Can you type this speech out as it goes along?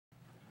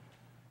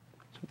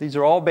These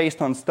are all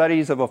based on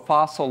studies of a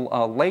fossil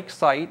lake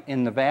site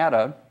in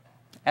Nevada.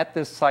 At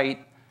this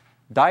site,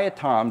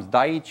 diatoms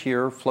die each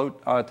year,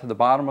 float to the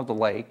bottom of the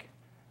lake,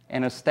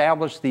 and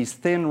establish these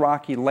thin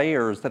rocky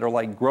layers that are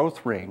like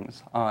growth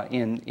rings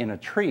in a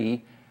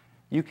tree.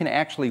 You can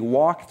actually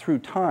walk through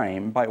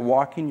time by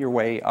walking your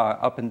way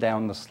up and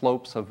down the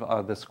slopes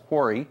of this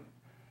quarry.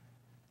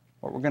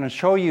 What we're going to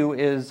show you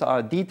is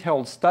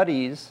detailed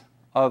studies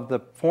of the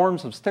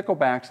forms of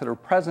sticklebacks that are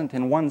present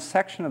in one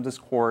section of this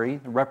quarry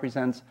that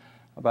represents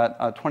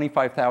about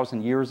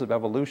 25,000 years of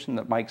evolution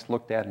that Mike's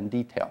looked at in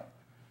detail.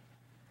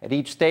 At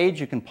each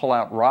stage, you can pull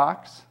out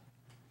rocks,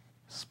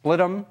 split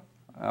them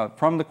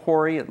from the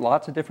quarry at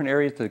lots of different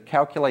areas to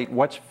calculate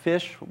which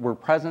fish were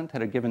present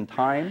at a given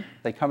time.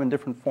 They come in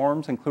different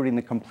forms, including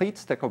the complete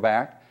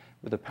stickleback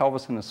with a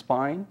pelvis and a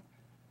spine,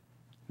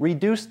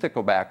 reduced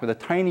stickleback with a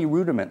tiny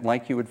rudiment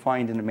like you would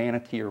find in a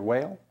manatee or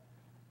whale,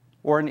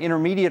 or an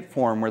intermediate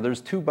form where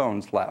there's 2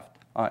 bones left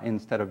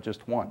instead of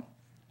just 1.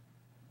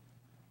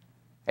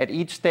 At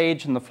each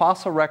stage in the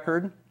fossil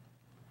record,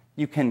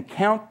 you can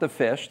count the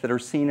fish that are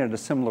seen at a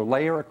similar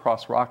layer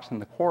across rocks in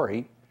the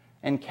quarry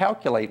and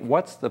calculate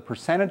what's the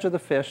percentage of the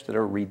fish that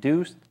are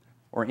reduced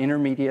or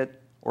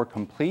intermediate or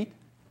complete.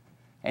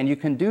 And you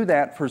can do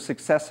that for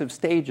successive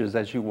stages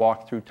as you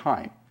walk through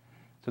time.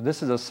 So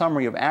this is a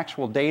summary of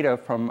actual data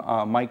from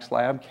Mike's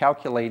lab,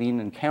 calculating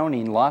and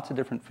counting lots of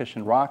different fish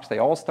and rocks. They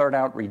all start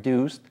out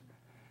reduced.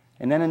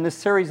 And then in this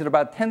series, at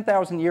about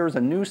 10,000 years, a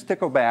new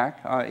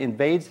stickleback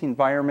invades the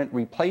environment,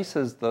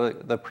 replaces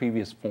the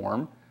previous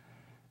form.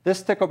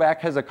 This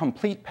stickleback has a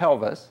complete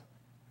pelvis.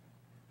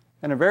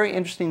 And a very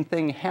interesting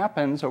thing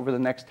happens over the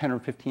next 10 or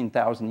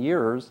 15,000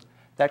 years.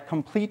 That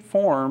complete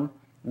form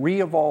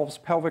re-evolves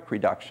pelvic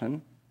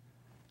reduction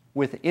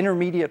with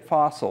intermediate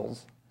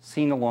fossils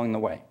seen along the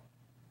way.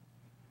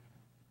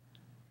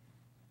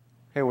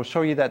 Okay, we'll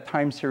show you that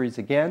time series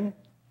again.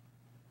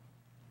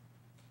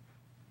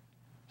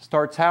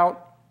 Starts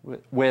out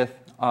with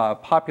a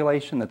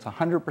population that's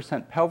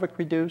 100% pelvic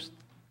reduced.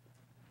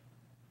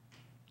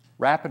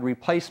 Rapid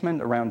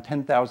replacement around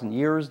 10,000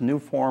 years, new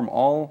form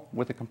all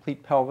with a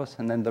complete pelvis,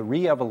 and then the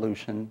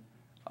re-evolution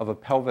of a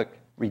pelvic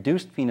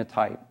reduced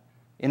phenotype,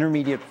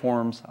 intermediate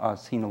forms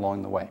seen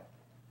along the way.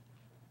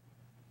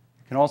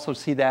 You can also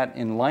see that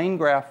in line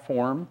graph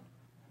form,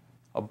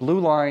 a blue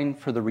line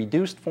for the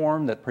reduced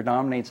form that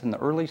predominates in the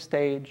early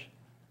stage,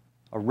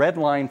 a red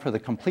line for the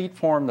complete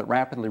form that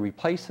rapidly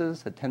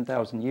replaces at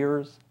 10,000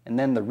 years, and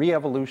then the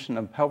re-evolution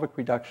of pelvic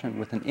reduction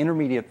with an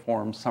intermediate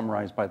form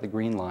summarized by the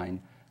green line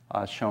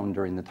shown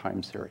during the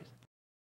time series.